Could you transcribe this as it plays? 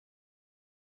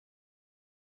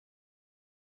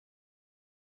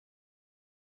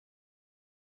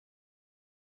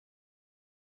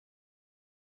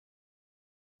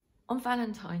On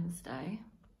Valentine's Day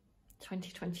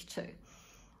 2022,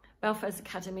 Belfairs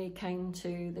Academy came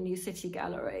to the New City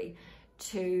Gallery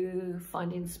to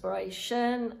find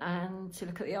inspiration and to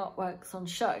look at the artworks on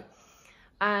show.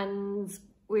 And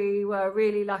we were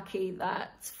really lucky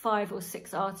that 5 or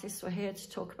 6 artists were here to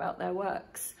talk about their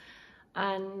works.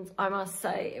 And I must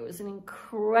say, it was an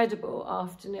incredible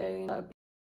afternoon.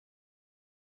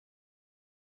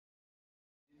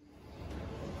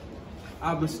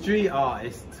 I'm a street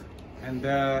artist, and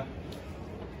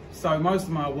so most of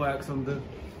my work's on the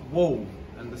wall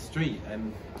and the street,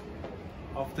 and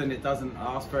often it doesn't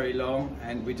last very long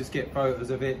and we just get photos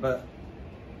of it. But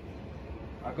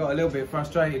I got a little bit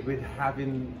frustrated with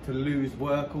having to lose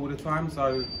work all the time,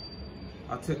 so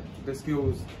I took the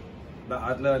skills that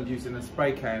I'd learned using a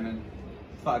spray can and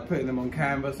started putting them on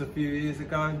canvas a few years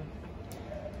ago.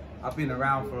 I've been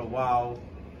around for a while.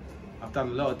 I've done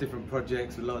a lot of different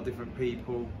projects with a lot of different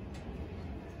people.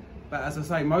 But as I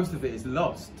say, most of it is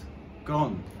lost,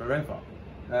 gone forever,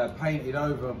 painted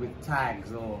over with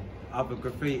tags or other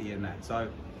graffiti and that. So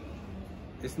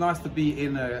it's nice to be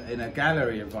in a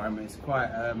gallery environment. It's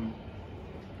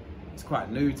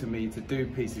quite new to me to do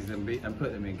pieces and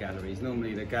put them in galleries.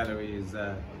 Normally the gallery is,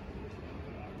 the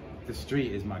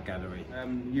street is my gallery.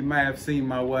 You may have seen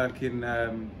my work in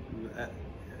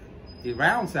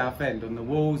around Southend, on the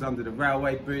walls, under the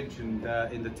railway bridge, and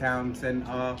in the town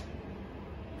centre.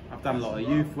 I've done a lot of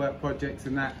youth work projects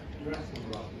and that.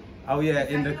 Oh yeah,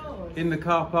 in the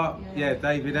car park. Yeah,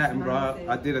 David Attenborough.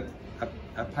 I did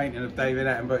a painting of David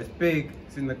Attenborough. It's big.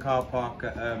 It's in the car park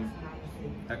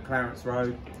at Clarence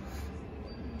Road.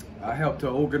 I helped to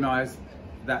organise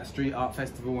that street art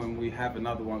festival, and we have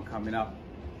another one coming up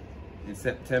in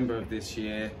September of this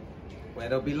year, where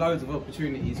there'll be loads of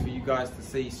opportunities for you guys to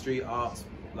see street arts,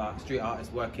 like street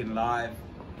artists working live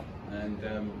and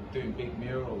doing big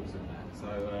murals and that.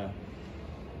 So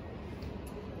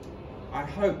I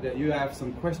hope that you have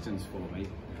some questions for me,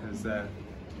 because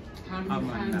how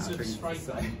many cans of spray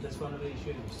paint does one of these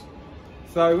use?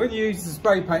 So when you use the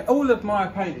spray paint, all of my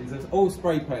paintings is all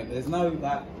spray paint. There's no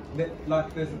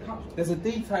like there's a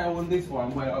detail on this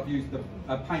one where I've used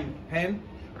a paint pen,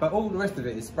 but all the rest of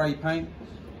it is spray paint,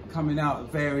 coming out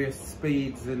at various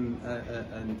speeds and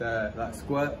like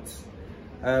squirts.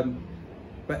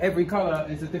 But every colour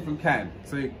is a different can.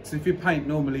 So if you paint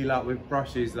normally like with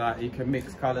brushes, like you can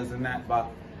mix colours and that, but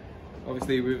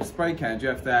obviously with spray cans you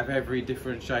have to have every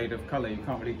different shade of colour. You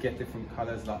can't really get different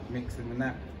colours like mixing and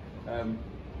that.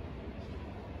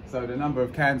 So the number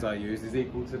of cans I use is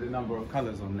equal to the number of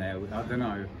colours on there. I don't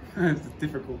know. It's a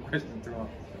difficult question to answer.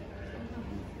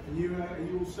 Are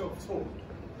you all self-taught?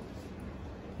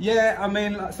 Yeah, I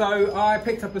mean, so I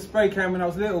picked up a spray can when I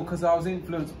was little because I was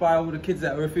influenced by all the kids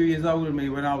that were a few years older than me.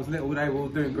 When I was little, they were all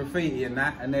doing graffiti and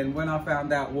that. And then when I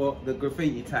found out what the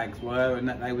graffiti tags were and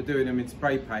that they were doing them in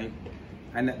spray paint,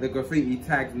 and that the graffiti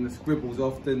tags and the scribbles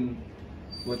often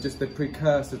were just a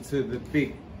precursor to the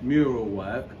big mural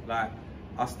work, like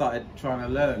I started trying to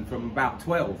learn from about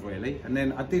 12 really. And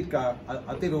then I did all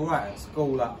right at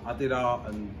school. Like, I did art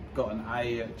and got an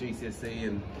A at GCSE,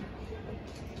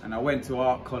 and I went to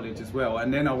art college as well,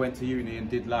 and then I went to uni and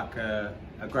did like a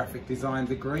graphic design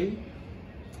degree.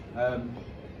 But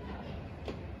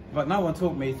no one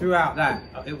taught me throughout that.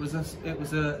 It was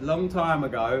a long time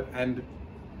ago, and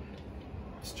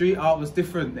street art was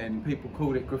different then. People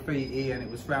called it graffiti and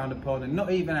it was frowned upon, and not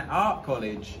even at art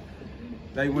college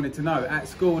they wanted to know. At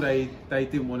school they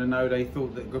didn't want to know. They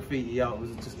thought that graffiti art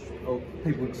was just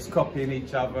people just copying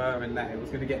each other, and that it was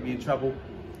going to get me in trouble.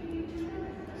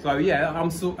 So yeah,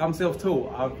 I'm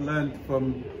self-taught. I've learned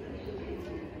from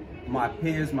my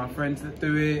peers, my friends that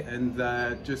do it, and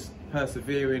just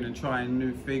persevering and trying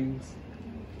new things.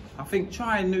 I think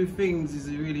trying new things is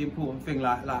a really important thing.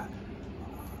 Like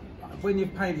when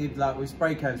you've painted like with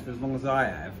spray cans for as long as I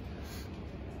have,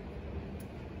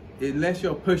 unless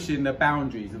you're pushing the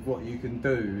boundaries of what you can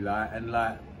do, and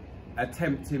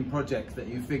attempting projects that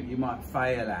you think you might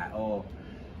fail at, or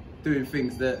doing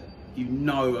things that you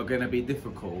know are going to be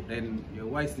difficult, then you're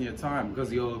wasting your time, because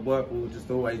your work will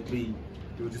just always be,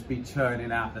 you'll just be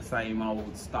churning out the same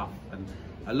old stuff. And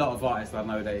a lot of artists I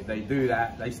know, they do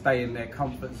that. They stay in their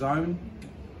comfort zone.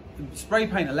 Spray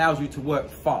paint allows you to work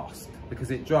fast because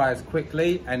it dries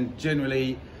quickly, and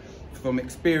generally from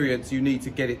experience you need to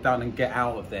get it done and get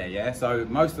out of there. Yeah, so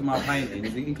most of my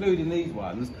paintings, including these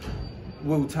ones,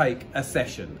 will take a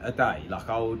session a day. Like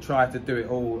I will try to do it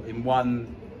all in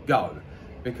one go,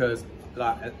 because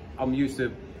like I'm used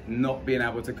to not being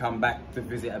able to come back to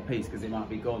visit a piece because it might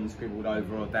be gone, scribbled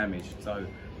over or damaged. So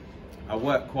I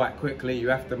work quite quickly. You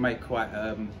have to make quite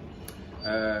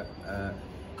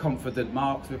confident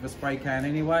marks with a spray can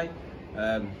anyway.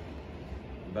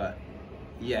 But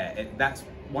yeah, that's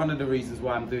one of the reasons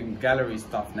why I'm doing gallery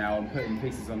stuff now. I'm putting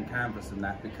pieces on canvas and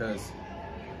that, because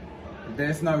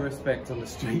there's no respect on the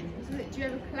street. So do you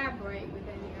ever collaborate with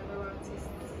any other artists?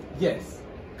 Yes,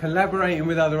 collaborating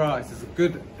with other artists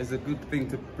is a good thing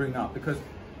to bring up, because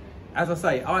as I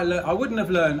say, I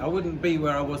wouldn't be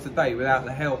where I was today without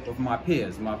the help of my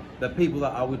peers, the people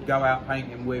that I would go out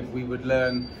painting with. We would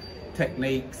learn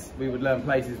techniques, we would learn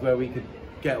places where we could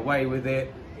get away with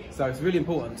it. So it's really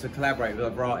important to collaborate with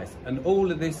other artists. And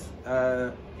all of this,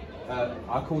 I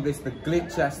call this the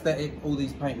glitch aesthetic. All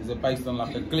these paintings are based on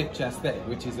like a glitch aesthetic,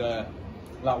 which is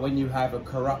like when you have a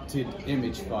corrupted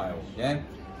image file, yeah?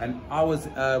 And I was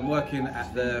working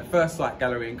at the First Sight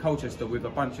Gallery in Colchester with a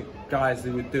bunch of guys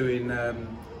who were doing,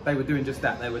 just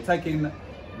that. They were taking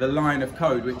the line of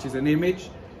code, which is an image,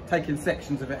 taking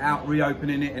sections of it out,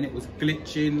 reopening it, and it was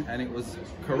glitching and it was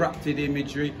corrupted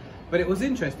imagery. But it was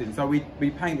interesting, so we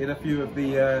painted a few of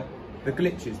the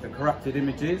glitches, the corrupted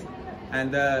images,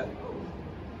 and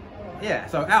yeah,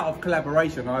 so out of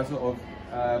collaboration, I sort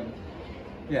of,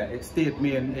 yeah, it steered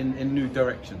me in new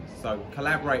directions. So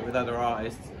collaborate with other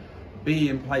artists, be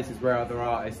in places where other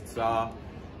artists are,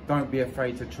 don't be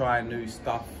afraid to try new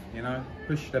stuff, you know,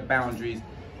 push the boundaries,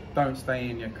 don't stay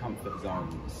in your comfort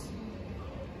zones.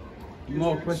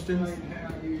 More questions?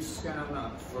 How you scan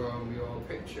up from your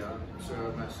picture to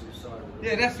a massive side of the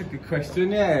Yeah, that's a good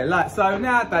question. Yeah, like, so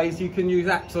nowadays you can use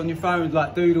apps on your phones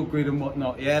like Doodle Grid and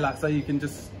whatnot. Yeah, like, so you can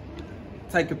just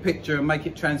take a picture and make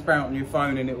it transparent on your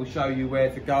phone and it will show you where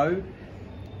to go.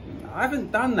 I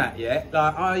haven't done that yet.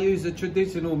 Like, I use a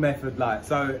traditional method, like,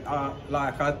 so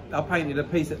I painted a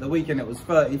piece at the weekend. It was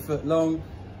 30 foot long,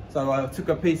 so I took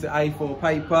a piece of A4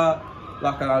 paper,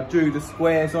 like, and I drew the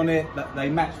squares on it, that they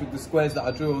matched with the squares that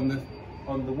I drew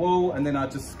on the wall, and then I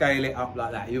just scale it up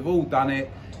like that. You've all done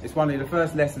it. It's one of the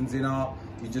first lessons in art.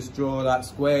 You just draw like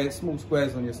squares, small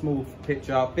squares on your small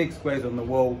picture, big squares on the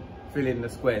wall, fill in the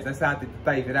squares. That's how I did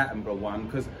the David Attenborough one,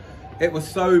 because it was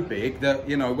so big that,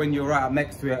 you know, when you're right up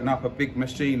next to it and up a big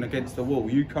machine against the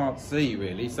wall, you can't see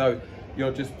really. So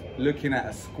you're just looking at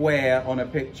a square on a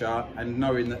picture and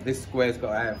knowing that this square's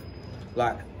got to have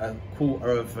like a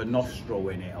quarter of a nostril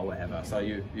in it or whatever. So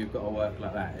you've got to work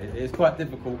like that. It's quite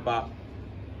difficult, but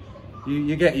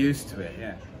you get used to it,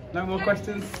 yeah. No more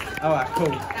questions? All right,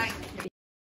 cool.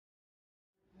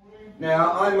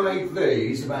 Now, I made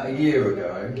these about a year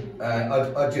ago.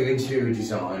 I do interior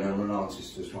design, I'm an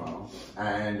artist as well,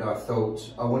 and I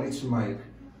thought I wanted to make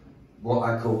what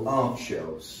I call art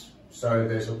shelves. So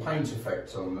there's a paint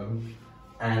effect on them,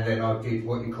 and then I did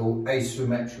what you call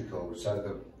asymmetrical,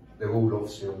 so they're all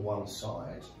obviously on one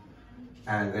side.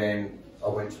 And then I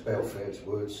went to Belfairs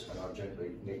Woods and I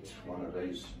gently nicked one of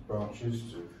these branches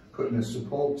to put in the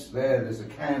supports. There's a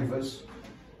canvas.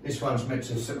 This one's meant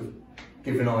to sort of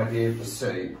give an idea of the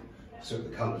sea, sort of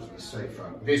the colours of the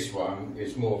seafront. This one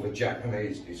is more of a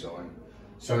Japanese design.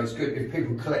 So it's good if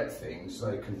people collect things,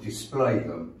 they can display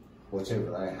them, whatever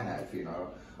they have, you know.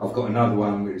 I've got another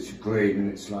one which is green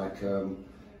and it's like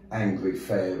angry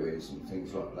fairies and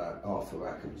things like that. Arthur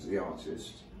Rackham's the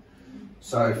artist.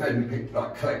 So if any people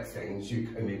like collect things, you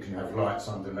can have lights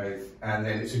underneath, and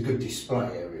then it's a good display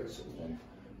area sort of thing.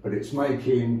 But it's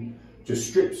making just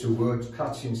strips of wood,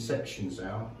 cutting sections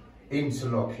out,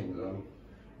 interlocking them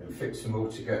and fix them all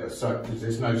together. So because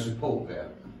there's no support there,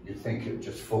 you'd think it would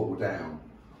just fall down.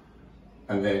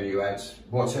 And then you add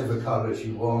whatever colours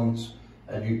you want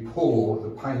and you pour the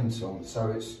paint on.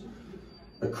 So it's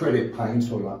acrylic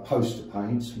paint or like poster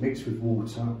paint mixed with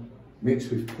water,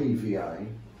 mixed with PVA,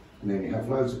 and then you have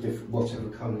loads of different, whatever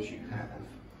colours you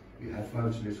have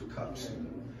loads of little cups in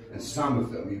them. And some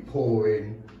of them you pour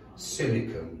in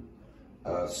silicone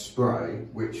spray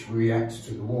which reacts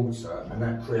to the water, and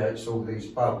that creates all these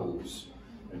bubbles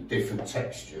and different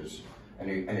textures, and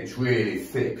it's really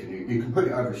thick, and you can put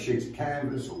it over a sheet of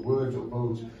canvas or wood or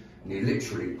board and you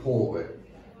literally pour it.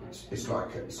 It's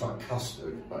like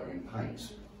custard but in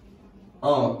paint.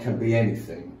 Art can be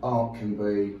anything. Art can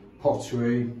be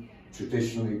pottery,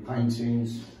 traditionally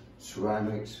paintings,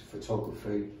 ceramics,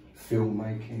 photography,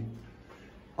 filmmaking.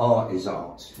 Art is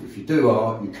art. If you do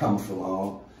art, you come from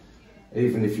art.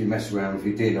 Even if you mess around with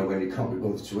your dinner when you can't be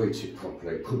bothered to eat it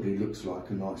properly, it probably looks like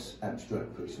a nice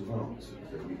abstract piece of art.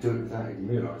 If you do it without even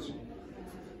realising.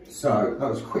 So that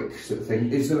was a quick sort of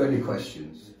thing. Is there any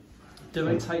questions? Do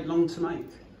they take long to make?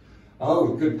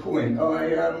 Oh, good point.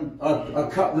 I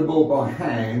cut them all by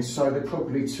hand, so they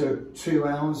probably took 2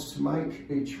 hours to make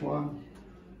each one.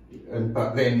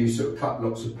 But then you sort of cut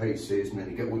lots of pieces and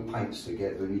then you get all the paints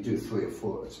together and you do 3 or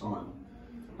 4 at a time.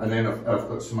 And then I've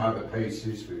got some other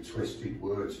pieces with twisted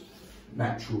wood,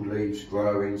 natural leaves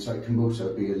growing, so it can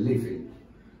also be a living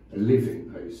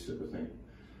piece sort of thing.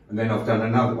 And then I've done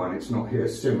another one, it's not here,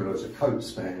 similar as a coat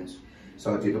stand.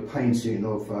 So I did a painting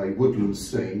of a woodland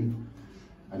scene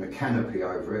and a canopy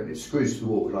over it, and it screws to the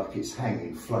wall like it's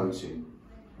hanging, floating.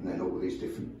 And then all these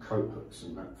different coat hooks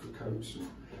and that for coats and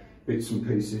bits and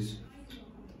pieces.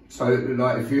 So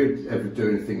like if you ever do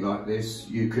anything like this,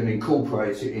 you can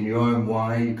incorporate it in your own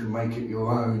way, you can make it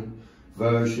your own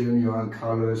version, your own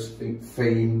colours,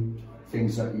 theme,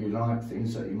 things that you like,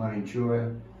 things that you may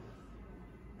enjoy.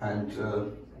 And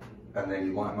then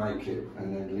you might make it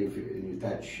and then leave it in your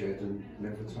dad's shed and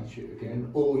never touch it again.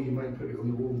 Or you may put it on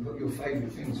the wall and put your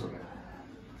favourite things on it.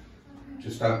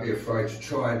 Just don't be afraid to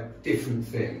try different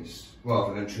things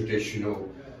rather than traditional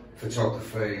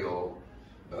photography or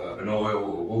an oil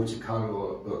or watercolour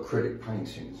or acrylic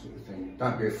painting sort of thing.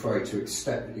 Don't be afraid to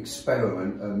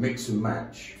experiment and mix and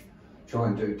match. Try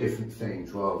and do different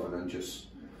things rather than just,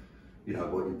 you know,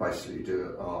 what you basically do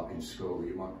at art in school.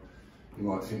 You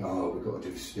might think, oh, we've got to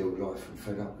do still life. I'm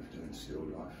fed up with doing still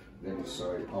life. Then you say,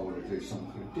 I want to do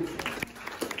something different.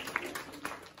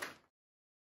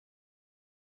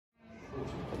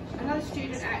 Another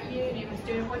student at uni was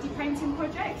doing a body painting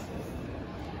project,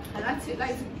 and I took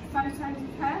loads of photos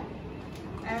of her.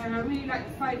 I really liked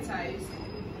the photos,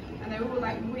 and they were all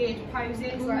like weird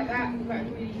poses like that, like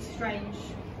really strange,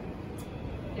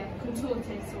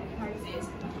 contorted sort of poses.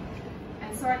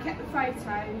 And so I kept the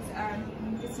photos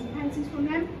and did some paintings from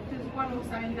them. There's one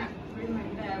also in that room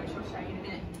over there, which I'll show you in a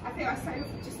minute. I think I started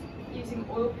off just using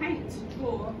oil paint to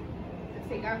draw the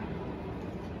figure.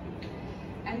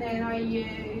 And then I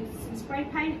used some spray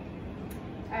paint,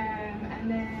 and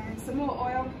then some more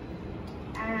oil.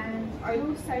 And I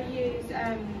also used,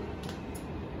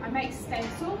 I make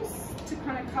stencils to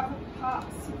kind of cover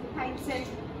parts of the painting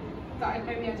that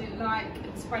maybe I didn't like,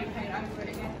 and spray paint over it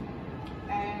again.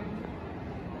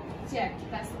 So yeah,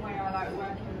 that's the way I like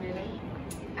working really.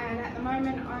 And at the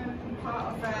moment I'm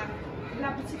part of a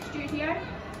collaborative studio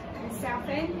in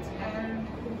Southend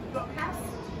called Blockhouse.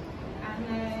 And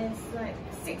there's like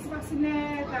 6 of us in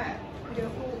there that are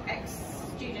all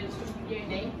ex-students from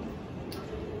uni.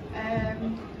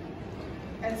 And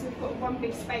so we've got one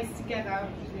big space together,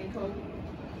 which is really cool.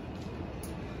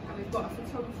 And we've got a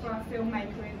photographer, a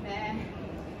filmmaker in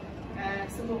there,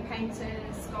 some more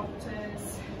painters,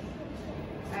 sculptors.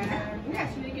 Yeah,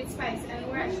 it's a really good space, and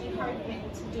we're actually hoping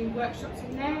to do workshops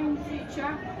in there in the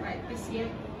future, like this year.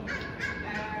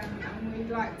 And we'd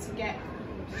like to get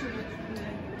students from the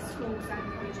schools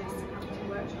and colleges to come to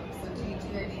workshops. So do you do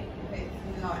any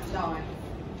like live?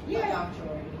 Yeah. Like live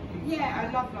drawing? Yeah,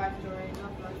 I love live drawing.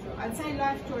 I'd say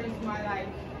live drawing is my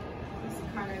it's the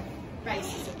kind of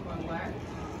basis of my work.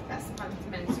 That's the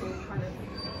fundamental kind of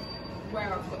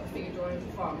where I've got the figure drawing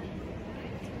from.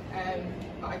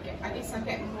 But I guess I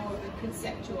get more of the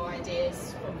conceptual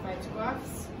ideas from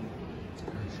photographs.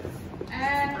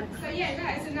 So yeah,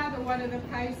 that is another one of the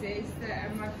poses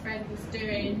that my friend was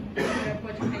doing for a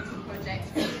body painting project.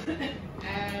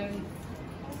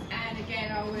 And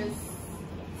again,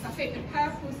 I think the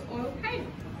purple's oil paint,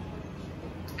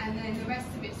 and then the rest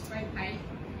of it's spray paint.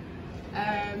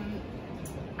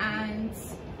 And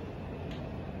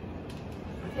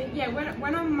I think, yeah,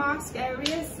 when on mask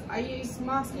areas, I use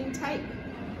masking tape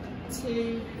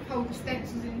to hold the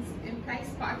stencils in place,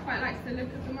 but I quite like the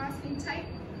look of the masking tape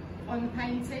on the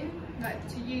painting, like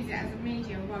to use it as a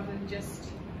medium rather than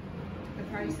just the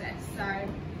process. So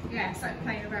yeah, it's like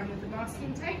playing around with the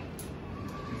masking tape.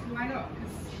 Why not?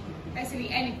 Because basically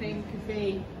anything could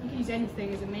be, you can use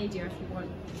anything as a media if you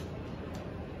want.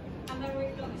 And then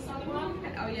we've got this other one.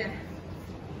 Oh yeah.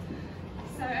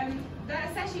 So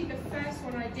that's actually the first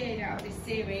one I did out of this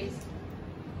series.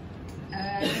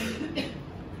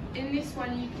 In this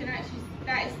one you can actually,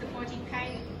 that is the body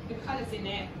paint, the colours in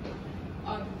it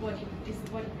are the body, is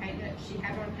the body paint that she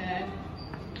had on her.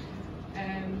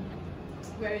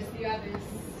 Whereas the others,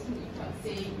 you can't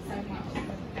see so much of the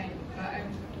body paint. But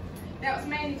that was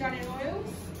mainly done in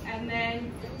oils, and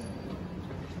then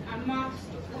I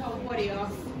masked the whole body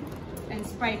off and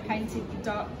spray painted the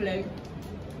dark blue.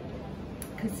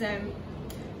 Because I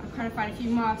kind of find if you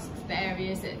mask the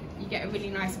areas that you get a really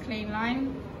nice clean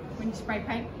line when you spray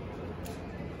paint.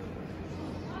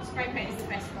 Spray paint is the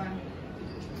best one,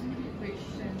 which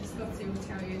Scotty will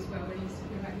tell you as well when he's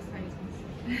talking about his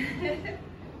paintings.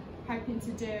 Hoping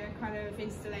to do a kind of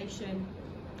installation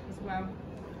as well.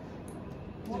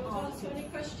 Want to answer any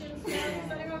questions?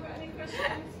 Has anyone got any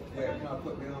questions? Yeah, can I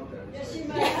put my arm down? Yes, you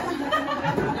may.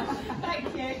 Thank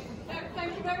you.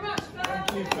 Thank you very much.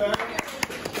 Thank you, sir.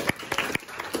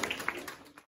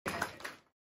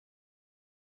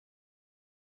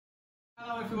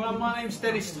 my name's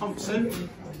Dennis Thompson.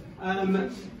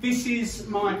 This is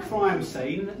my crime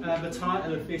scene. The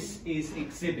title of this is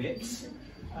Exhibits.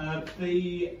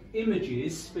 The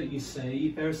images that you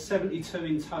see, there are 72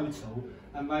 in total,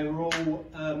 and they were all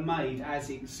made as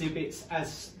exhibits,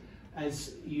 as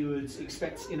you would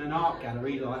expect in an art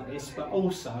gallery like this, but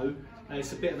also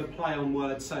it's a bit of a play on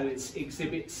words, so it's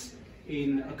exhibits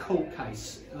in a court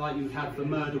case, like you would have the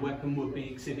murder weapon would be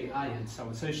Exhibit A and so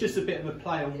on. So it's just a bit of a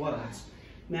play on words.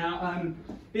 Now,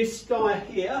 this guy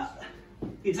here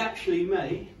is actually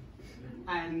me,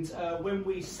 and when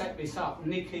we set this up,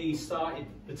 Nikki started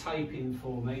the taping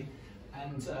for me,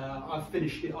 and I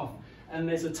finished it off. And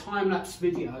there's a time-lapse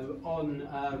video on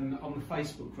the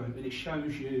Facebook group, and it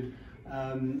shows you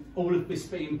all of this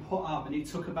being put up, and it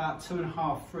took about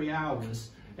 2.5 to 3 hours,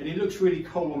 and it looks really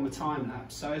cool on the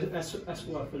time-lapse, so that's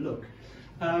worth a look.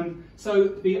 So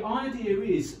the idea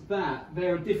is that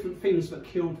there are different things that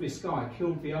killed this guy,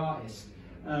 killed the artist.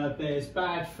 There's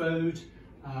bad food,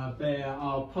 there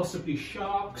are possibly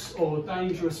sharks or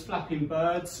dangerous flapping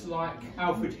birds like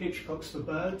Alfred Hitchcock's The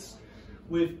Birds.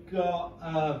 We've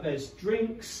got, there's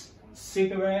drinks,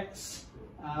 cigarettes,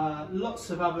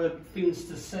 lots of other things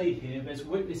to see here. There's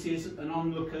witnesses and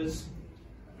onlookers.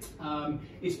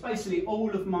 It's basically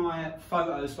all of my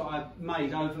photos that I've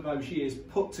made over those years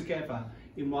put together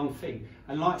in one thing.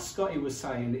 And like Scotty was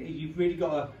saying, you've really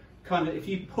got to kind of, if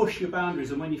you push your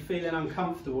boundaries and when you're feeling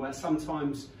uncomfortable, that's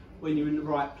sometimes when you're in the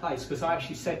right place. Because I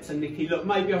actually said to Nikki, look,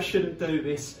 maybe I shouldn't do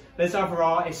this. There's other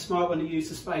artists might want to use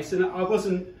the space. And I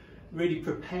wasn't really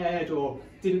prepared or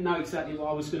didn't know exactly what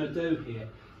I was going to do here.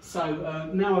 So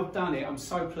now I've done it, I'm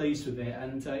so pleased with it,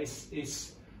 and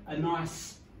it's a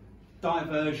nice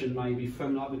diversion maybe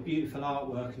from like the beautiful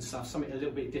artwork and stuff, something a little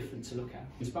bit different to look at.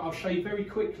 But I'll show you very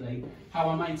quickly how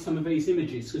I made some of these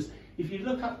images, because if you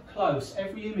look up close,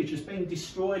 every image has been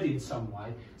destroyed in some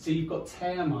way. So you've got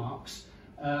tear marks,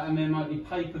 and there might be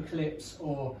paper clips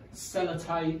or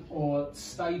sellotape or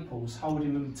staples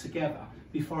holding them together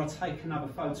before I take another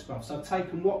photograph. So I've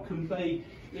taken what can be,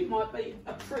 it might be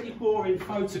a pretty boring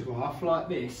photograph like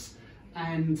this,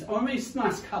 and I mean it's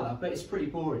nice colour, but it's pretty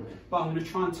boring. But I'm going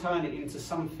to try and turn it into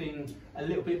something a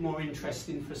little bit more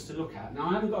interesting for us to look at. Now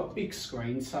I haven't got a big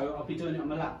screen, so I'll be doing it on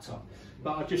my laptop,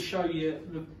 but I'll just show you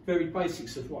the very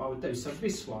basics of what I would do. So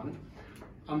this one,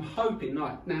 I'm hoping,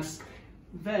 like, now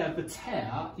there, the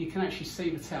tear, you can actually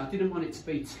see the tear. I didn't want it to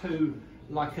be too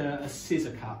like a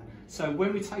scissor cut. So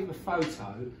when we take the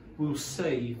photo, we'll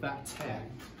see that tear.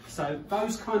 So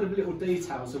those kind of little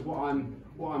details of what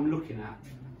I'm looking at.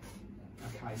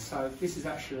 Okay, so this is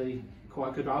actually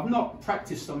quite good. I've not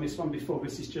practiced on this one before.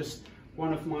 This is just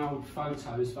one of my old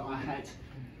photos that I had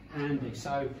handy.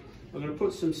 So I'm going to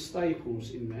put some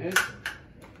staples in there.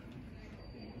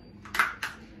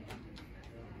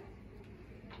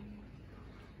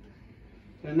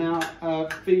 And now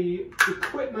the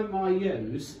equipment I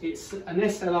use, it's an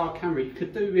SLR camera. You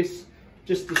could do this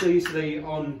just as easily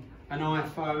on an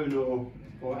iPhone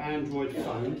or Android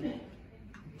phone.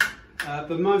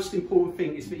 The most important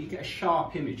thing is that you get a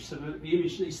sharp image, so the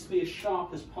image needs to be as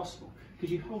sharp as possible. Could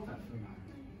you hold that for a moment?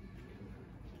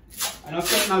 And I've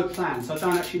got no plan, so I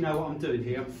don't actually know what I'm doing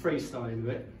here. I'm freestyling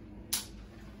with it.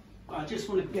 I just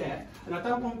want to get, and I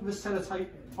don't want the sellotape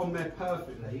on there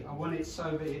perfectly. I want it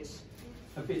so that it's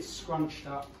a bit scrunched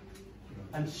up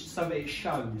and so that it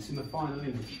shows in the final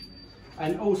image.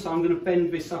 And also I'm going to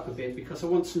bend this up a bit because I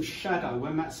want some shadow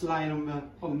when that's laying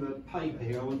on the paper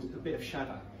here. I want a bit of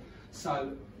shadow.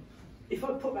 So if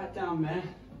I put that down there,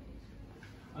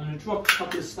 I'm going to drop a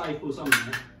couple of staples on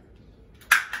there.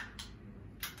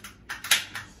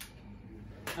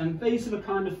 And these are the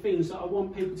kind of things that I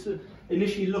want people to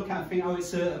initially look at and think, oh,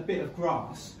 it's a bit of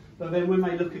grass. But then when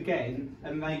they look again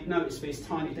and they notice these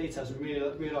tiny details and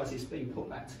realise it's been put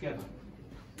back together.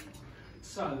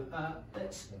 So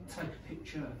let's take a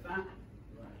picture of that.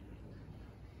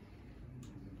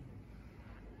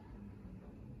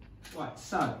 Right,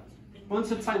 so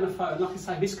once I've taken a photo, like I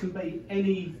say, this can be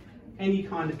any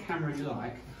kind of camera you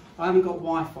like. I haven't got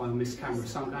Wi-Fi on this camera,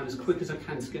 so I'm going as quick as I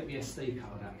can to get the SD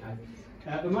card out,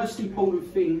 okay? The most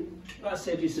important thing, like I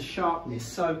said, is the sharpness.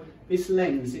 So this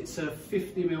lens, it's a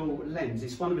 50mm lens.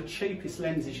 It's one of the cheapest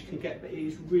lenses you can get, but it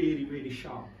is really, really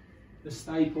sharp. The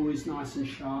staple is nice and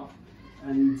sharp,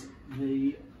 and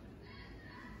the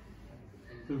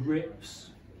rips.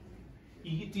 Do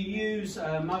you use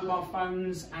mobile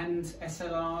phones and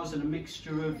SLRs and a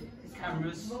mixture of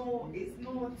cameras? It's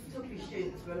more stuffy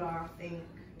students, but I think,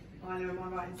 I know, am I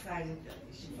right in saying that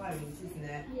it's your phones, isn't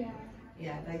it? Yeah.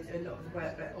 Yeah, they do a lot of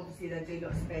work, but obviously they do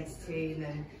lots of editing,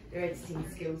 and their editing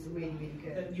skills are really, really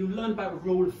good. You'll learn about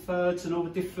rule of thirds and all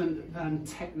the different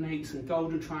techniques and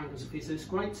golden triangles. So it's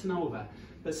great to know that.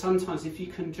 But sometimes if you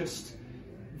can just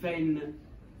then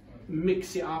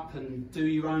mix it up and do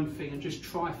your own thing and just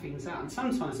try things out, and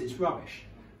sometimes it's rubbish,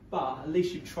 but at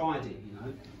least you've tried it, you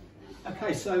know.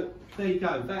 Okay, so there you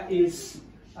go. That is,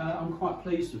 I'm quite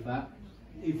pleased with that.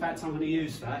 In fact, I'm going to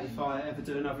use that if I ever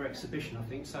do another exhibition, I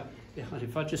think. So, yeah,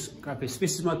 if I just grab this.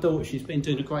 This is my daughter. She's been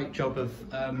doing a great job of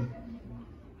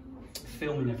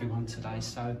filming everyone today.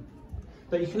 So,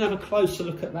 but you can have a closer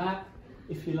look at that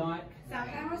if you like. So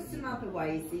how are some other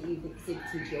ways that you've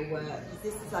exhibited your work? Because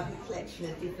this is like a collection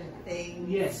of different things.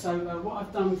 Yeah, so what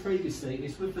I've done previously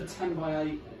is with the 10 by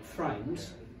 8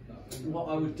 frames, what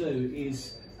I would do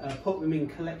is put them in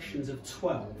collections of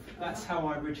 12. That's how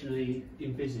I originally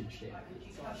envisaged it. Would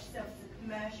you class yourself as a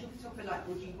commercial photographer? Like,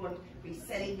 would you want to be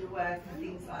selling your work and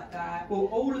things like that? Well,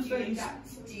 all of do you these...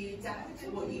 do you adapt to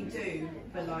what you do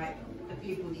for like the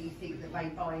people that you think that they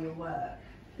buy your work?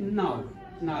 No,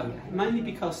 mainly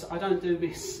because I don't do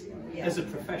this as a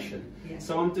profession,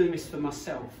 so I'm doing this for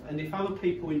myself, and if other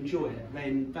people enjoy it,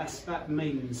 then that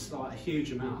means like a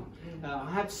huge amount.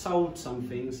 I have sold some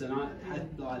things and I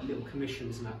had like little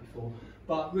commissions and that before,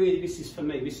 but really this is for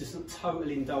me. This is not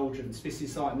total indulgence. This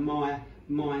is like my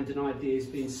mind and ideas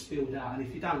being spilled out, and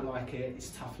if you don't like it, it's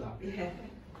tough luck. Yeah.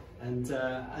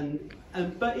 And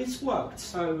but it's worked,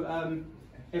 so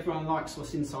everyone likes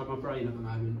what's inside my brain at the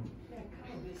moment.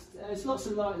 There's lots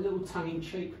of like little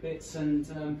tongue-in-cheek bits, and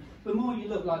the more you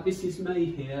look, like this is me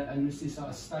here, and this is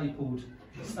like a stapled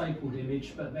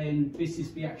image, but then this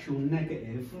is the actual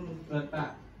negative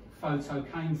that photo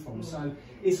came from. So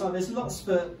it's like there's lots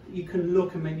that you can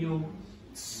look, and then you'll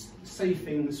see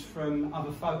things from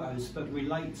other photos that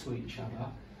relate to each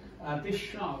other. This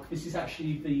shark, this is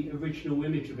actually the original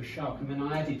image of a shark, and then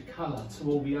I added colour to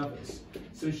all the others.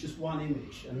 So it's just one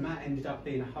image, and that ended up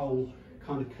being a whole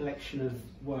kind of collection of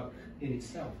work in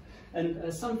itself.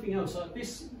 And something else, like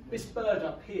this bird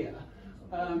up here,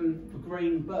 the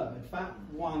green bird, that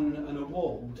won an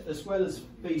award, as well as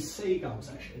these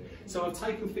seagulls actually. So I've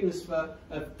taken things that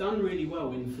have done really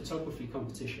well in photography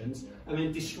competitions and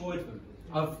then destroyed them.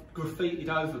 I've graffitied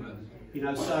over them, you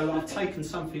know, so I've taken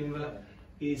something that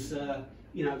is,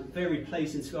 you know, very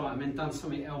pleasing to eye and then done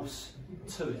something else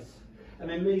to it. And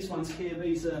then these ones here,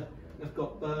 they've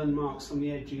got burn marks on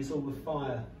the edges, all the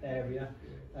fire area.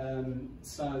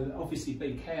 So obviously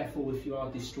be careful if you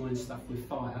are destroying stuff with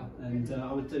fire, and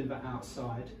I would do that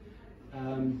outside.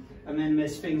 And then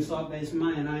there's things like there's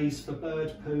mayonnaise for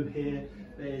bird poo here,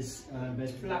 there's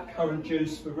blackcurrant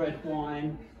juice for red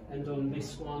wine, and on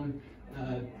this one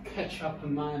ketchup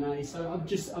and mayonnaise. So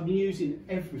I'm using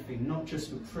everything, not just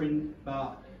for print,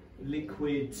 but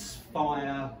liquids,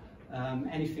 fire,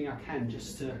 anything I can,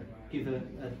 just to give a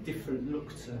different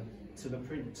look to the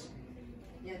print.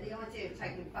 Yeah, the idea of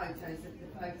taking photos of the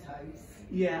photos.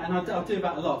 Yeah, and I'll do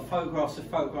that a lot, photographs of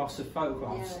photographs of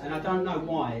photographs, and I don't know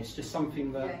why, it's just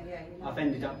something that I've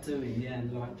ended up doing,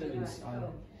 and like doing. So.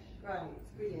 Cool. Great, it's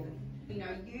brilliant. You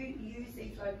know, you use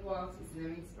these local artists and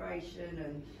their inspiration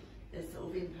and their sort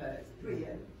of input.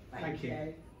 Brilliant. Thank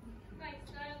you.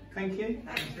 Thanks, Dan. Thank you.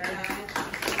 Thanks, Dan.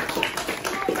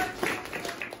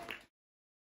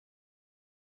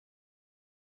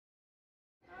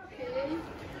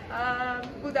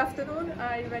 Good afternoon,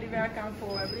 I'm very welcome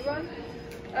for everyone.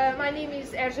 My name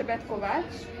is Erzsébet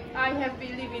Kovács. I have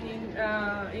been living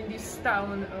in this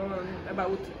town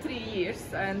about 3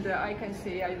 years, and I can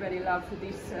say I very love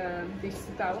this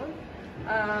town.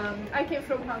 I came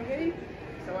from Hungary,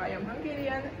 so I am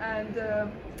Hungarian, and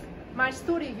my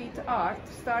story with art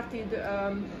started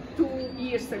 2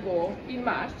 years ago in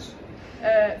March,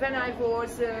 when I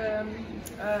was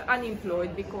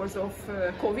unemployed because of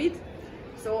COVID.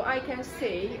 So I can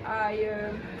say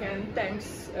I can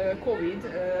thanks COVID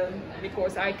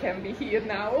because I can be here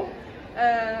now.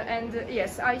 And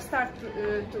yes, I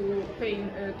started to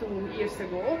paint 2 years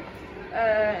ago,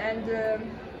 and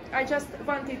I just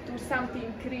wanted to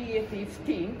something creative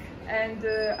thing, and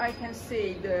I can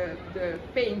say the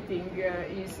painting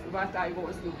is what I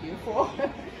was looking for.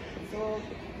 So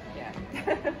yeah.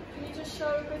 Can you just show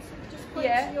us just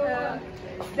quickly your work?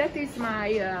 That is my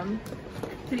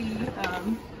 3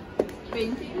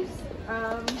 paintings.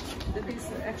 That is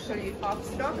actually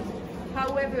abstract.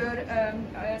 However,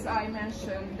 as I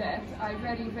mentioned, that I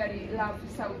very love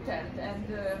Southend, and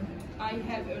I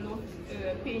have a lot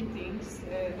of paintings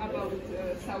about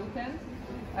Southend,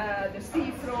 the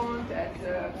seafront, at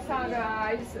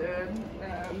sunrise,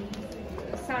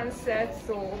 sunset.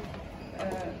 So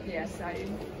yes,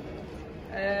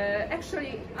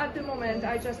 Actually, at the moment,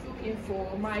 I'm just looking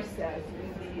for myself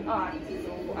in the art,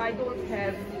 so I don't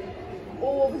have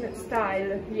own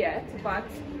style yet, but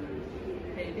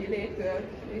maybe later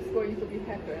it's going to be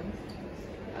happen.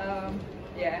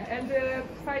 Yeah, and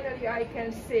finally I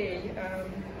can say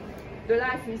the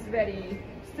life is very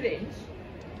strange,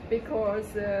 because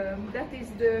that is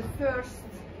the first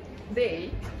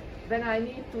day when I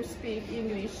need to speak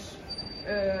English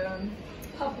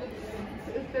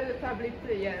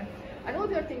publicly. Yeah.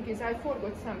 Another thing is I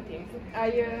forgot something.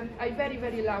 I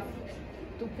very love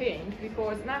to paint,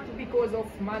 because not because of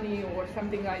money or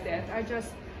something like that. I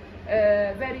just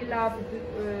very love.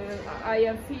 I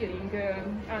am feeling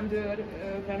under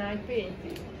when I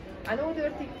painting. Another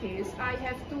thing is I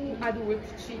have 2 adult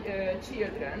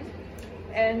children,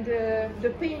 and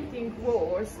the painting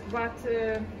was what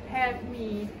helped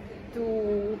me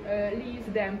to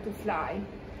leave them to fly.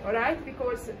 All right,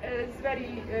 because it's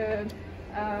very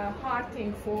hard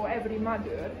thing for every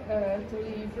mother to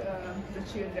leave the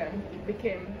children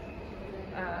became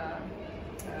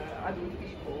adult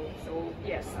people. So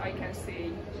yes, I can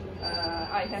say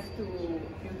I have 2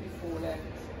 beautiful and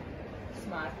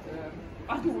smart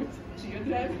adult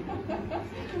children.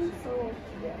 So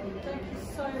yeah. Thank you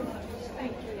so much.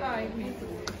 Thank you. Hi, me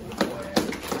too.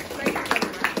 Thank you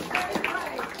very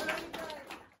much.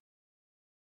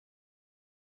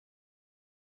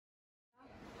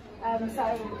 So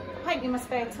painting in my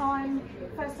spare time,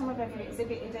 first time I've ever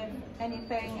exhibited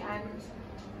anything, and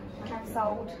I have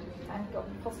sold and got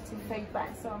positive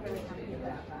feedback, so I'm very happy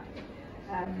about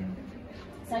that.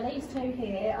 So these 2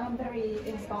 here, I'm very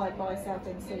inspired by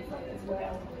Southend City as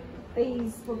well.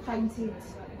 These were painted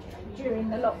during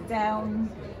the lockdown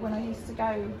when I used to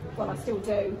go, well I still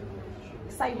do,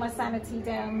 save my sanity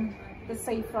down the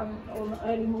seafront on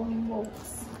early morning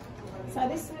walks. So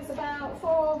this was about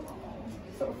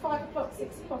 5 o'clock,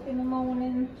 6 o'clock in the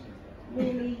morning,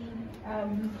 really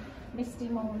misty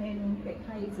morning, a bit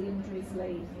hazy and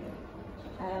drizzly,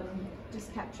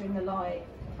 just capturing the light.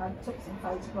 I took some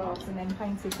photographs and then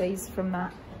painted these from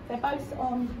that. They're both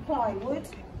on plywood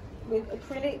with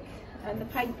acrylic, and the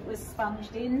paint was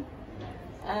sponged in,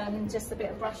 just a bit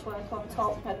of brushwork on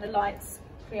top, and the lights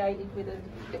created with a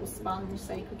little sponge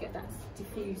so you could get that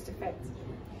diffused effect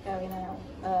going out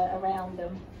around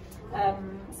them.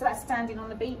 So that's standing on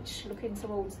the beach looking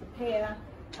towards the pier,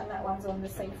 and that one's on the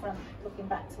seafront looking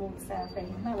back towards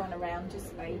Southend. No one around,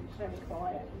 just me, very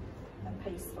quiet and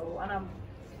peaceful. And I'm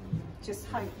just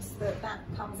hopes that that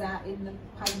comes out in the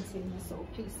painting, the sort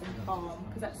of peace and calm,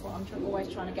 because that's what I'm always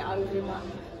trying to get over in my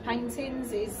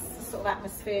paintings, is the sort of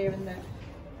atmosphere and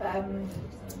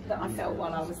that I felt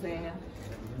while I was there.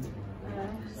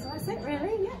 So that's it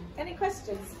really, yeah. Any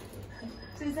questions?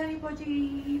 So does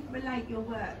anybody relate your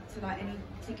work to like any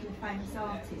particular famous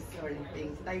artists or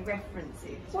anything? Do they reference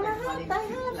it? Well, they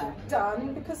have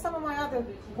done, because some of my other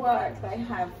work they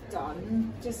have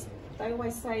done, just they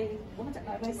always say, well, I don't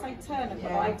know, they say Turner,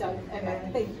 but I don't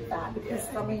ever think that,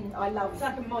 because I mean, I love it's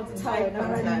like a modern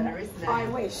Turner, isn't it? I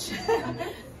wish.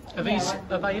 Are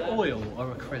they oil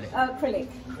or acrylic? Acrylic.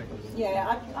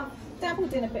 Yeah, I've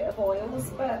dabbled in a bit of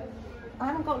oils, but I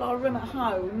haven't got a lot of room at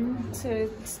home to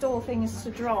store things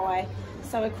to dry,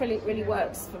 so acrylic really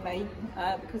works for me,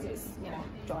 because it's, you know,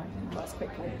 dries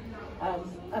quickly,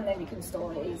 and then you can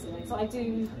store it easily. So I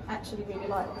do actually really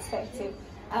like the perspective.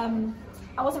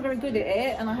 I wasn't very good at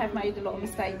it, and I have made a lot of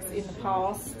mistakes in the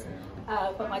past,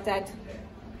 but my dad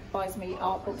buys me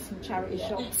art books from charity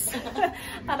shops,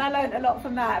 and I learned a lot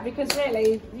from that, because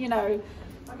really, you know,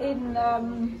 in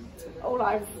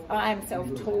I am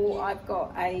self-taught. I've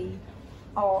got a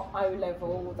art O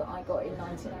level that I got in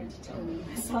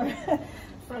 1982, so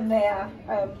from there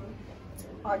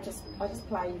I just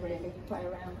play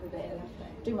around with it,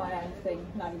 do my own thing,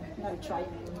 no training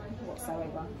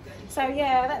whatsoever. So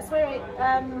yeah, that's where it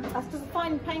I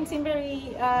find painting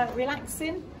very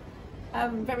relaxing.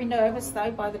 Very nervous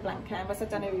though by the blank canvas. I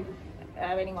don't know if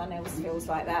anyone else feels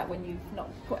like that when you've not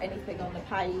put anything on the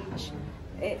page.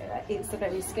 It's a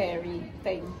very scary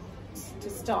thing to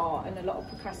start, and a lot of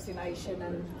procrastination.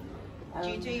 And do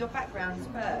you do your backgrounds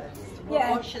first?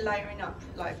 Yeah. What's your layering up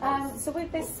like? So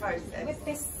with this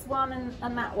one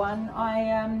and that one,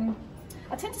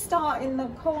 I tend to start in the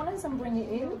corners and bring it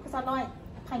in, because I like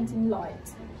painting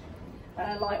light.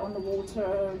 Light on the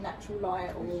water, natural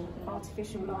light or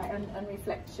artificial light, and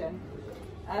reflection.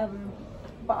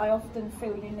 But I often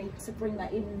feel you need to bring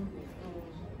that in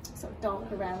sort of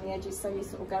dark around the edges, so you're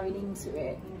sort of going into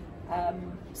it.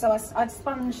 So I'd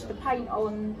sponge the paint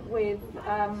on with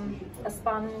a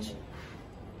sponge,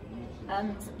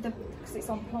 and because it's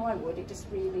on plywood, it just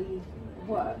really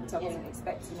worked. I wasn't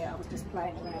expecting it, I was just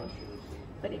playing around.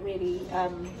 But it really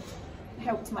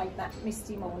helped make that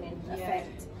misty morning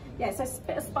effect. Yeah, so a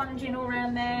bit of sponging all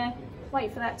around there,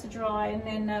 wait for that to dry, and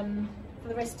then for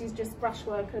the rest is just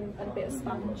brushwork and a bit of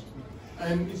sponge.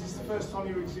 And is this the first time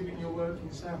you're exhibiting your work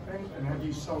in Southend? And have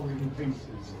you sold any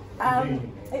pieces?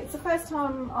 It's the first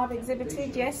time I've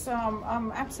exhibited, yes, so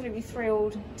I'm absolutely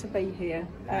thrilled to be here.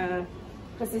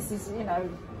 Because this is, you know,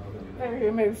 very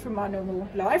removed from my normal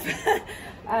life.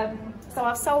 So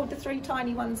I've sold the 3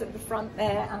 tiny ones at the front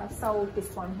there, and I've sold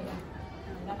this one here.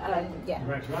 Yeah.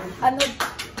 Congratulations. And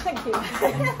thank you.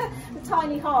 The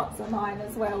tiny hearts are mine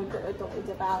as well that are dotted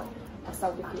about. I've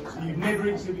sold a few. So you've never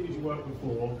exhibited your work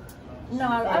before?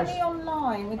 No, only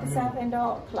online with the Southend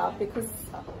Art Club, because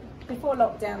before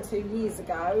lockdown 2 years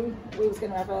ago we was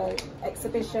going to have an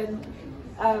exhibition,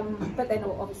 but then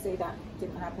obviously that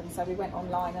didn't happen, so we went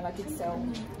online, and I did sell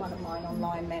one of mine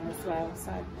online then as well.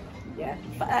 So yeah,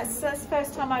 but that's the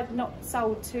first time I've not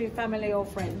sold to family or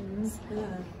friends,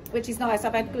 which is nice.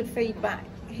 I've had good feedback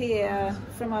here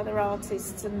from other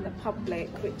artists and the public,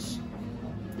 which,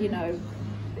 you know,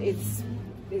 is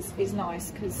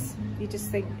nice, because you just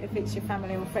think if it's your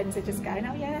family or friends, they're just going,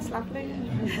 oh yeah, that's lovely.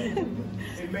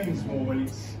 It means more when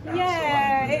it's outside.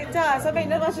 Yeah, it does. I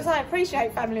mean, as much as I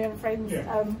appreciate family and friends, you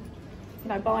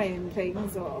know, buying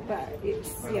things, but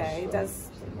it's, yeah, it does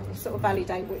sort of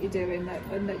validate what you're doing,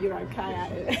 and that you're okay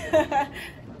at it.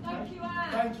 Thank you,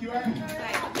 Anne. Thank you, Anne.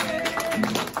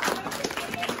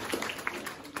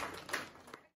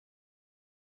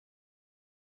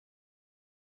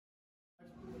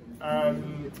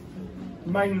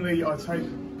 Mainly I take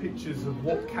pictures of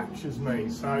what captures me,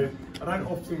 so I don't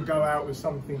often go out with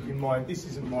something in mind. This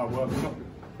isn't my work, I'm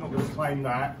not going to claim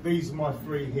that. These are my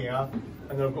 3 here,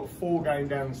 and then I've got 4 going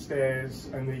down the stairs,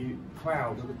 and the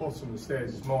cloud at the bottom of the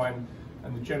stairs is mine,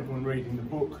 and the gentleman reading the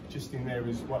book just in there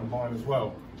is one of mine as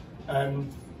well.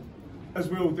 As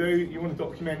we all do, you want to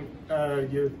document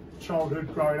your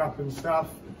childhood, growing up and stuff,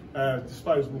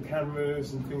 disposable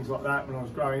cameras and things like that when I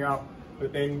was growing up.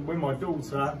 But then when my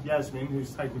daughter, Yasmin,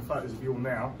 who's taking photos of you all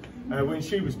now, when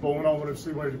she was born, I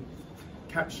obviously wanted to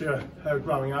capture her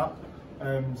growing up.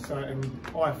 And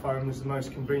iPhone was the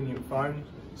most convenient phone,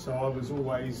 so I was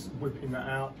always whipping that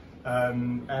out.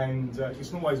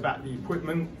 It's not always about the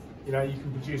equipment. You know, you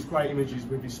can produce great images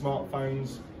with your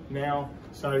smartphones now.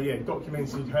 So yeah,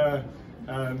 documented her,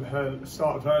 her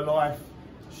start of her life.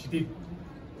 She did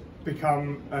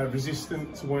become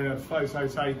resistant to wanting a photo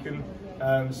taken.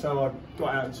 So I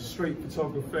got out into street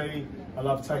photography. I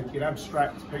love taking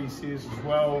abstract pieces as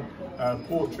well,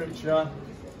 portraiture.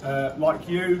 Like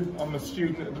you, I'm a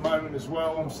student at the moment as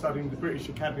well. I'm studying the British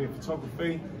Academy of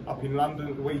Photography up in London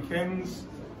at the weekends.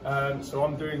 So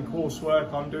I'm doing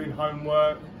coursework, I'm doing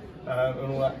homework,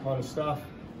 and all that kind of stuff.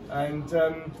 And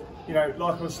you know,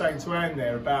 like I was saying to Anne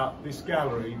there about this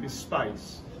gallery, this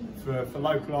space for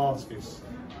local artists,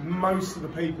 most of the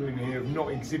people in here have not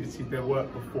exhibited their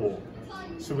work before.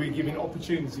 So we're giving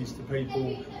opportunities to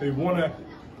people who want to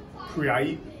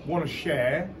create, want to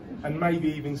share, and maybe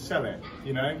even sell it,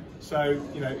 you know. So,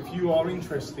 you know, if you are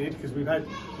interested, because we've had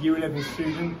Year 11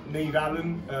 student, Neve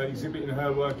Allen, exhibiting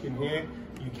her work in here,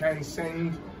 you can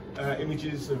send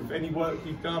images of any work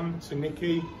you've done to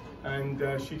Nikki, and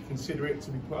she'd consider it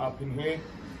to be put up in here.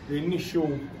 The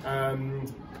initial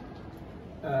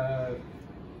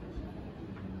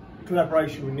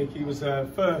collaboration with Nikki was her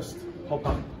first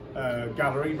pop-up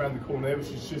gallery around the corner there, which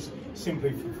is just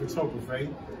simply for photography.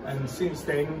 And since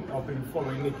then, I've been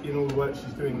following Nikki and all the work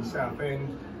she's doing in Southend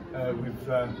with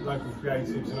local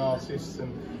creatives and artists.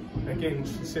 And again,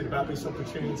 she said about this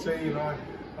opportunity, and I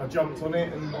jumped on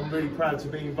it, and I'm really proud to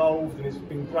be involved. And it's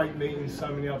been great meeting so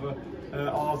many other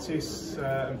artists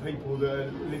and people that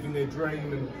are living their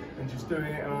dream and just doing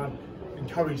it. And I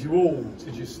encourage you all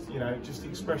to just, you know, just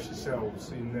express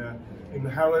yourselves in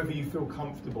however you feel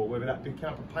comfortable, whether that be picking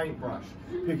up a paintbrush,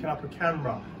 picking up a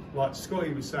camera, like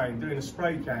Scotty was saying, doing a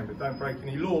spray can, but don't break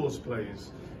any laws,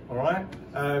 please. All right,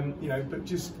 you know, but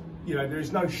just, you know, there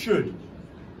is no should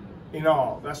in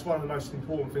art. That's one of the most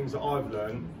important things that I've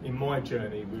learned in my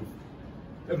journey with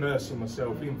immersing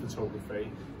myself in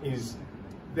photography. Is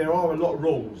there are a lot of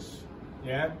rules,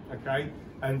 yeah, okay,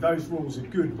 and those rules are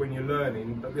good when you're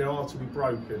learning, but they are to be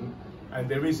broken. And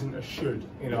there isn't a should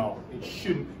in art. It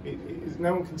shouldn't.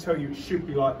 No one can tell you it should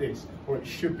be like this or it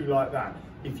should be like that.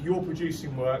 If you're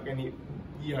producing work and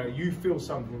you know, you feel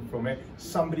something from it,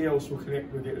 somebody else will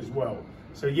connect with it as well.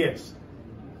 So yes,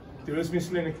 do as Miss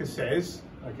Lineker says,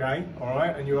 okay, all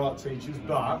right, and your art teachers.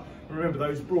 But remember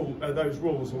those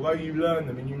rules. Although you learn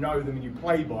them and you know them and you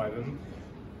play by them,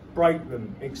 break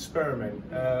them, experiment,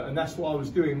 and that's what I was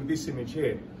doing with this image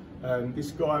here.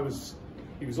 This guy was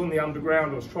on the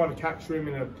underground. I was trying to capture him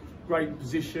in a great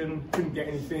position, couldn't get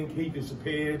anything, he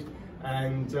disappeared,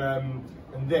 and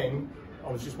then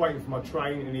I was just waiting for my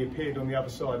train and he appeared on the other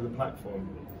side of the platform.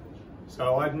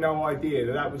 So I had no idea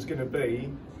that that was going to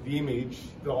be the image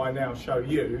that I now show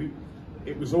you.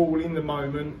 It was all in the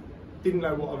moment, didn't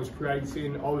know what I was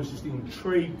creating, I was just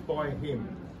intrigued by him.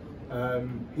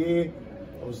 Here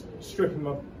I was stripping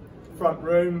my front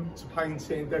room to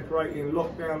painting, decorating,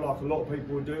 lockdown like a lot of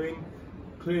people were doing,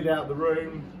 cleared out the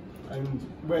room, and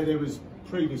where there was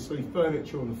previously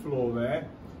furniture on the floor there,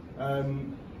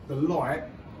 the light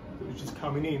that was just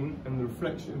coming in and the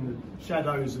reflection, the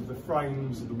shadows of the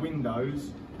frames of the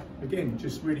windows, again,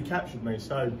 just really captured me.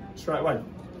 So straight away,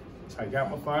 take out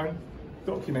my phone,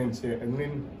 document it, and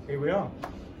then here we are.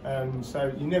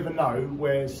 So you never know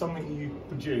where something you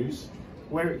produce,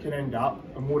 where it can end up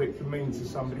and what it can mean to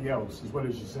somebody else as well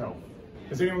as yourself.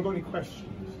 Has anyone got any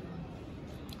questions?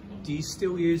 Do you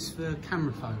still use the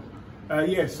camera phone?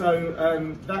 Yeah,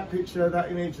 so that picture, that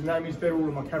image, and that image, they're all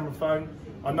on my camera phone.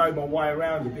 I know my way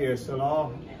around the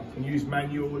DSLR, I can use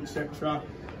manual, etc.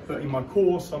 But in my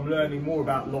course, I'm learning more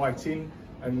about lighting,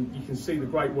 and you can see the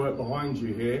great work behind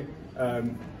you here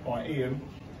by Ian.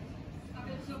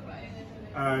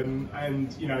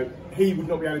 And you know, he would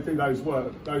not be able to do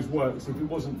those works if it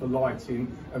wasn't for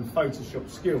lighting and Photoshop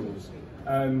skills.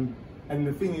 And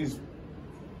the thing is,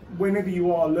 whenever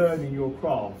you are learning your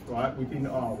craft, right, within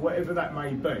art, whatever that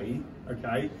may be,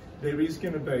 okay, there is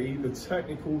going to be the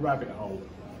technical rabbit hole,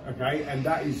 okay, and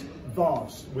that is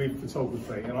vast with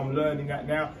photography, and I'm learning that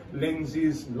now.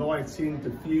 Lenses, lighting,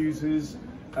 diffusers,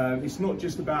 it's not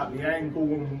just about the angle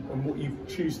and what you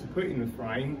choose to put in the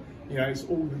frame. You know, it's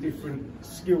all the different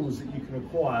skills that you can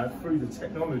acquire through the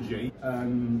technology,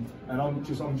 and I'm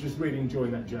just really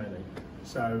enjoying that journey.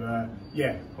 So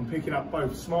yeah, I'm picking up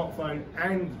both smartphone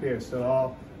and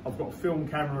DSLR. I've got a film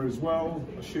camera as well,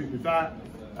 I shoot with that.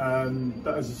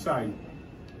 But as I say,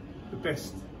 the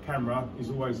best camera is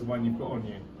always the one you've got on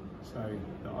you.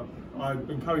 So I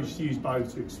encourage you to use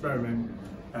both to experiment,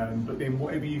 but then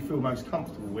whatever you feel most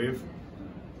comfortable with,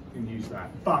 you can use that.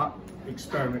 But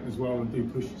experiment as well and do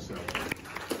push yourself.